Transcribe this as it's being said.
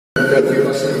I've got a few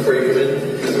questions before you come in.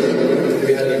 Have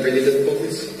you had any breathing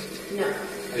difficulties? No.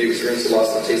 Have you experienced a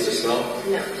loss of taste or smell?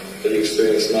 No. Have you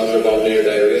experienced nausea, vomiting, or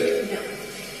diarrhea? No.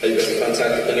 Have you been in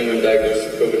contact with anyone diagnosed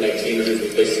with COVID-19 or who's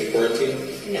been placed in quarantine?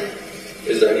 No.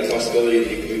 Is there any possibility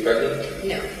that you could be pregnant?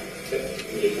 No. Okay,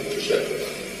 you need to check.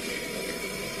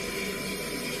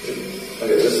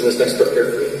 Okay, listen to this next part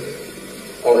carefully.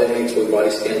 All inmates will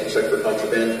body scan to check for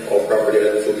contraband. All property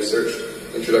items will be searched.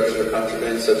 Introduction of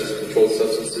contraband such as controlled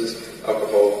substances,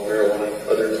 alcohol, marijuana,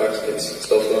 other intoxicants,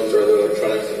 cell phones, or other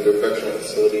electronics into a correctional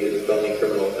facility is a felony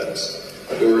criminal offense.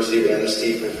 You will receive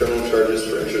amnesty from criminal charges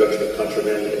for introduction of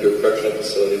contraband into a correctional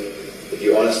facility if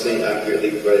you honestly and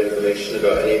accurately provide information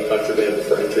about any contraband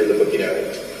before entering the booking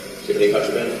area. Do you have any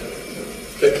contraband?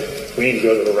 Okay. We need to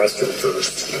go to the restroom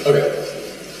first. Okay.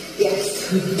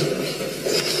 Yes.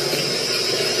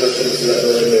 Let's do that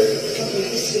right there.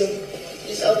 Okay,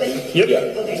 just open? Yep.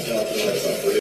 Yeah. Okay.